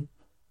calling,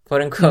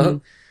 quote unquote.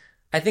 Mm-hmm.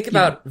 I think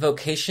about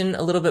vocation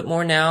a little bit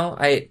more now.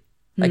 I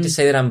like to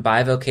say that I'm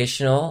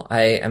bivocational.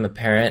 I am a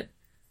parent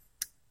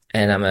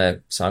and I'm a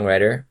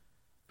songwriter.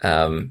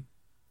 And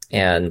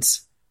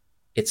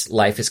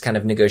life is kind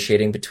of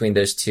negotiating between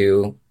those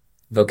two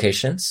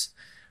vocations.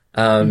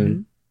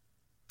 I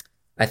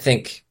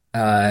think,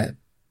 I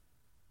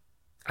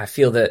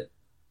feel that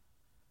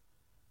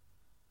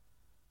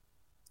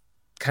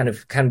kind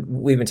of,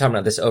 we've been talking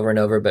about this over and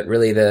over, but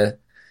really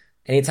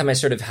anytime I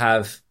sort of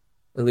have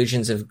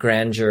illusions of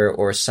grandeur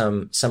or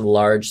some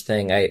large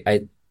thing,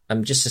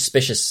 I'm just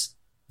suspicious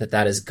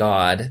that is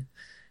God.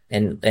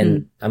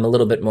 And I'm a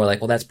little bit more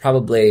like, well, that's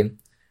probably,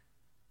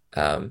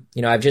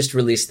 I've just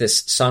released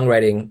this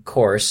songwriting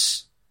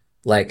course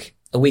like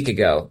a week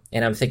ago,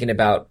 and I'm thinking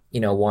about,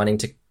 wanting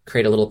to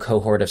create a little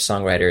cohort of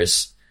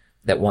songwriters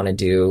that want to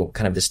do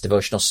kind of this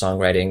devotional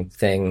songwriting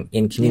thing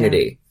in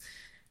community.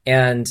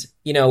 Yeah. And,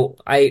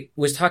 I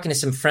was talking to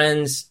some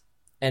friends,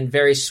 and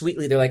very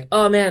sweetly, they're like,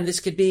 oh man, this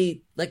could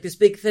be like this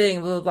big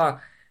thing, blah, blah, blah.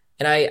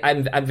 And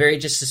I'm very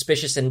just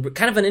suspicious and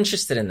kind of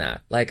uninterested in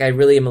that. Like, I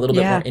really am a little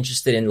bit more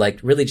interested in like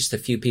really just a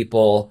few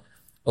people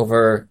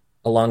over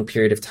a long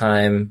period of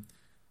time,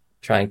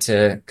 trying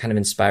to kind of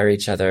inspire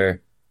each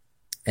other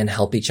and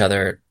help each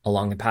other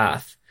along the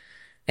path.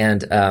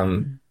 And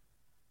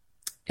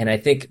I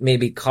think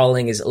maybe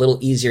calling is a little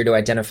easier to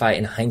identify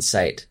in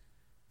hindsight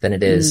than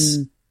it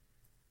is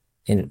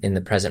in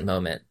the present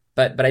moment.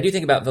 But I do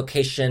think about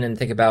vocation and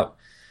think about,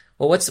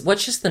 well, what's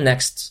the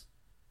next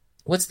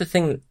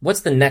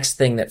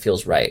thing that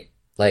feels right?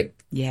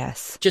 Like,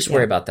 just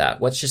worry about that.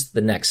 What's just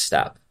the next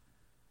step?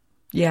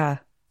 Yeah.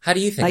 How do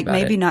you think about it?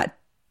 Like, maybe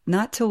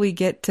not till we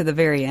get to the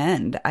very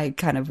end. I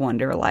kind of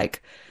wonder,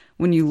 like,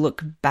 when you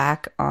look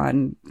back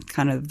on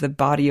kind of the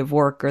body of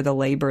work or the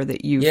labor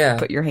that you've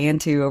put your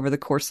hand to over the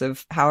course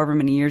of however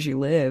many years you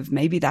live,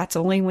 maybe that's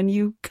only when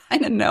you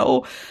kind of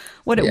know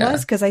what it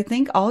was. Because I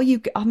think all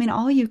you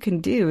can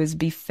do is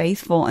be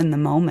faithful in the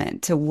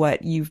moment to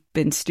what you've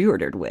been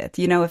stewarded with.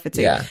 If it's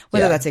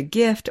whether that's a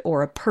gift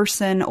or a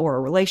person or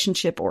a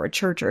relationship or a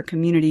church or a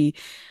community,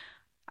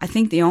 I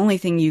think the only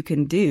thing you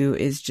can do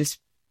is just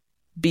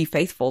be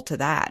faithful to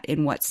that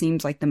in what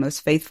seems like the most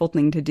faithful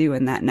thing to do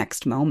in that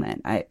next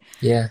moment.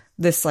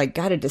 This like,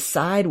 got to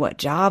decide what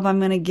job I'm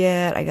going to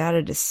get. I got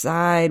to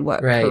decide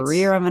what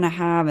career I'm going to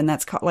have. And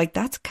that's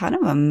kind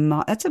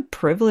of that's a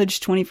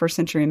privileged 21st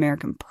century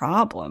American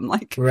problem.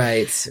 Like,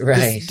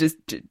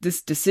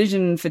 this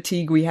decision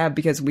fatigue we have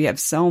because we have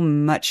so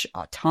much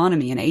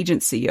autonomy and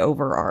agency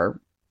over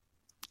our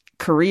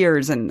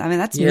careers. And I mean,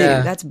 that's new.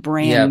 That's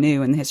brand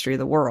new in the history of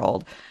the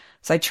world.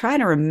 So I try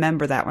to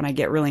remember that when I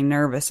get really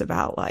nervous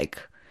about, like,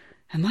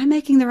 am I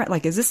making the right,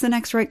 like, is this the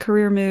next right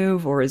career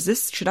move? Or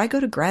should I go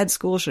to grad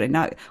school? Should I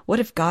not? What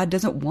if God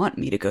doesn't want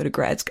me to go to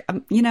grad school?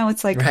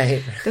 It's like,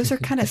 those are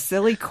kind of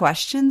silly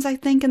questions, I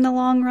think, in the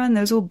long run.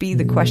 Those will be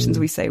the questions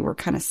we say were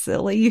kind of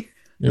silly.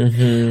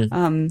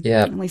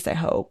 At least I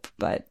hope.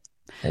 But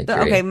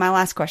okay, my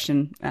last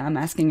question, I'm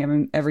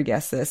asking every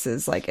guest this,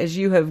 is like, as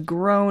you have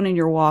grown in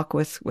your walk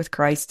with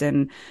Christ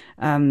and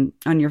on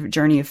your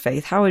journey of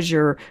faith, how has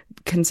your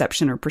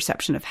conception or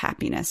perception of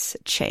happiness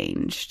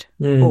changed,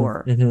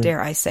 or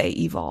dare I say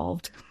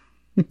evolved?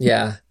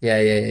 I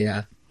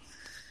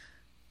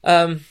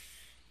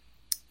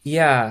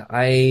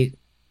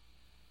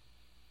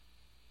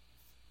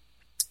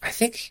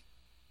think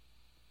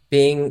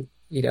being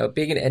an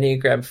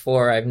Enneagram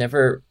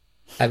 4,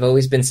 I've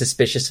always been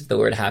suspicious of the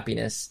word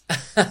happiness.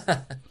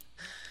 But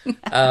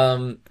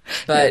I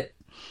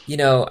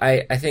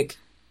think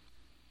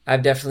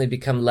I've definitely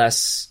become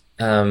less,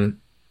 I've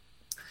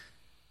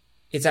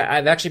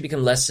actually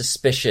become less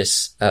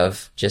suspicious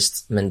of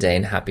just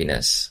mundane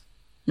happiness.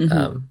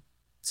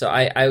 So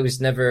I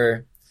was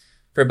never,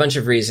 for a bunch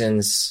of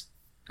reasons,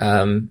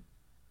 was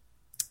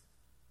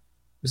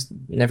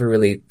never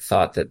really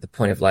thought that the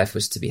point of life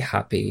was to be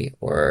happy,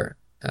 or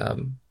I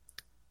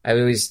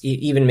always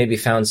even maybe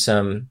found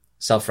some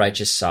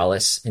self-righteous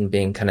solace in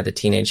being kind of the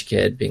teenage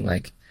kid, being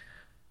like,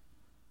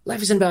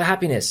 life isn't about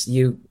happiness.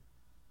 You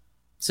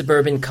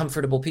suburban,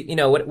 comfortable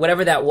people,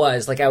 whatever that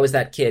was. Like I was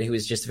that kid who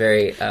was just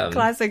very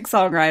classic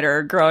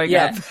songwriter growing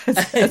up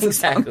as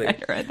exactly. A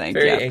songwriter, I think.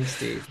 Very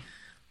angsty.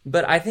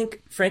 But I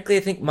think,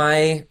 frankly,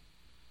 my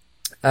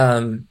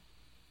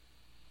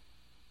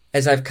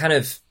as I've kind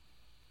of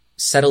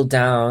settled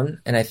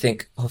down and I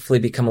think hopefully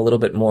become a little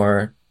bit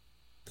more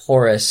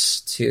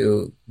porous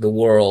to the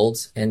world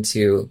and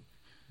to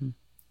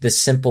the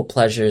simple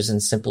pleasures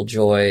and simple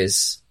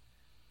joys,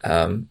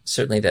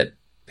 certainly that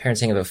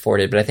parenting have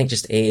afforded, but I think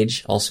just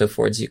age also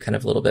affords you kind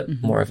of a little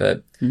bit more of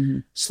a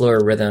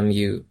slower rhythm.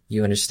 You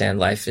understand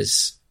life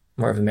is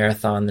more of a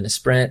marathon than a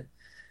sprint.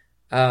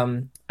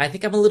 I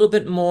think I'm a little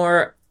bit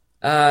more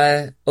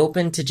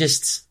open to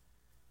just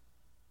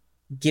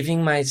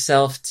giving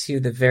myself to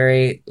the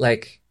very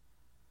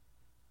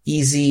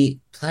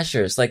easy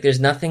pleasures. Like there's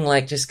nothing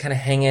like just kind of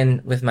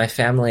hanging with my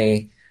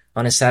family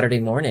on a Saturday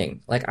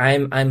morning. Like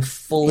I'm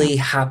fully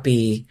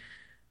happy.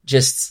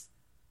 Just,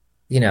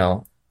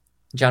 John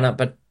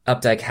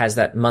Updike has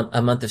that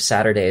a month of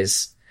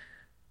Saturdays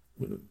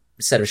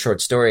set of short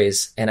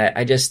stories. And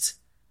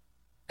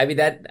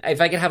that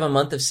if I could have a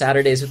month of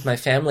Saturdays with my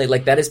family,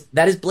 like that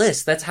is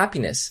bliss. That's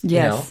happiness.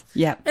 Yes.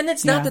 Yeah. And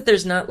it's not that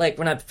there's not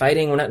we're not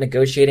fighting, we're not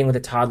negotiating with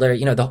a toddler,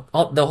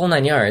 the whole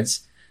nine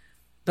yards.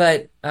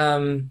 But,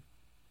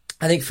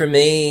 I think for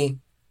me,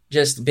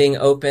 just being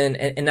open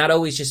and not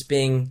always just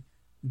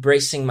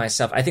bracing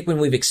myself. I think when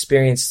we've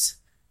experienced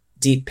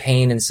deep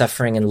pain and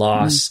suffering and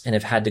loss and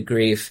have had to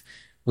grieve,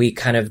 we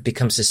kind of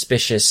become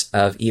suspicious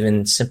of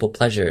even simple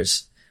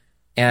pleasures.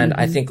 And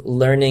I think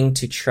learning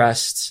to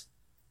trust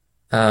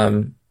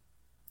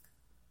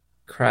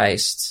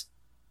Christ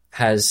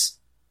has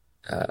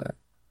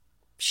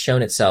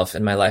shown itself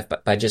in my life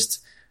by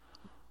just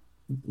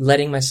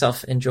letting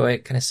myself enjoy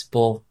kind of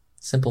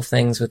simple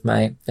things with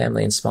my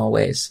family in small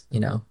ways,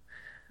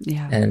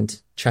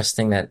 and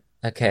trusting that,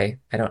 okay,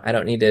 I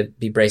don't need to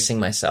be bracing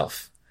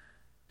myself.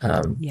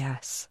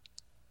 Yes.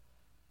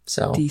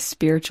 So the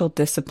spiritual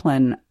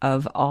discipline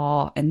of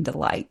awe and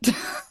delight.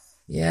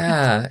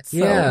 Yeah. So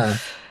yeah.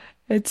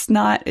 It's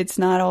not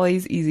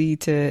always easy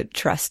to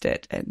trust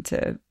it and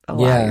to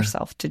allow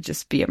yourself to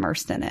just be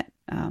immersed in it.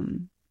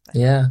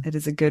 It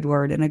is a good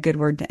word and a good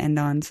word to end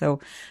on. So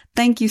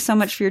thank you so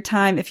much for your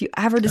time. If you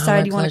ever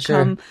decide you want to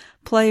come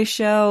play a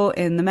show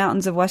in the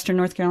mountains of Western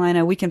North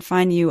Carolina, we can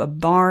find you a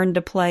barn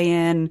to play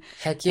in.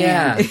 Heck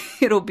yeah.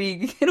 It'll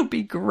be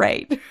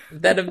great.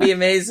 That'd be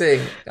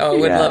amazing. Oh,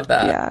 we'd love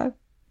that. Yeah.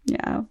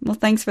 Yeah. Well,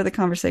 thanks for the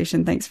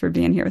conversation. Thanks for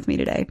being here with me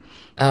today.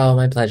 Oh,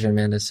 my pleasure,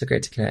 Amanda. It's so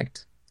great to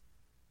connect.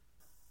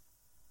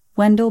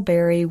 Wendell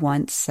Berry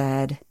once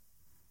said,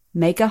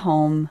 "Make a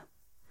home,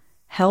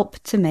 help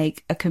to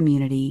make a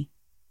community,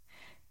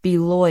 be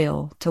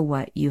loyal to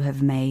what you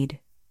have made."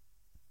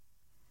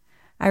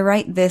 I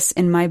write this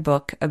in my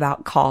book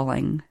about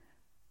calling.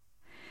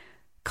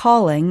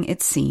 Calling,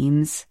 it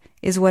seems,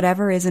 is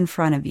whatever is in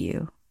front of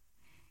you.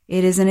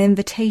 It is an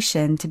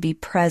invitation to be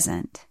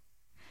present.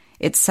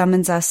 It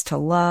summons us to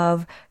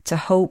love, to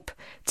hope,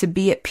 to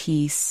be at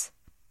peace.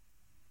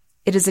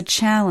 It is a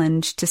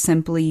challenge to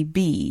simply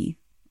be,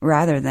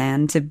 rather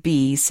than to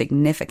be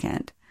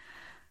significant.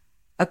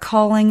 A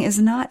calling is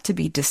not to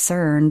be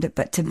discerned,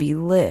 but to be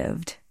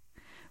lived.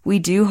 We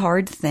do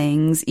hard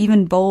things,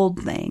 even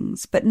bold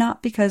things, but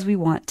not because we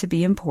want to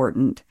be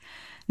important,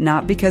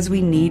 not because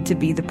we need to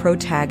be the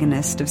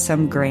protagonist of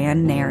some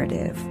grand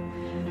narrative.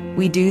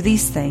 We do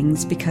these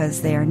things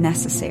because they are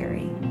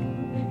necessary,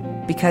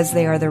 because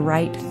they are the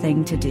right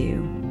thing to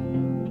do.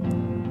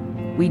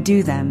 We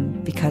do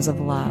them because of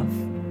love.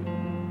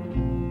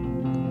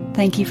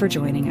 Thank you for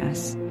joining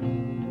us.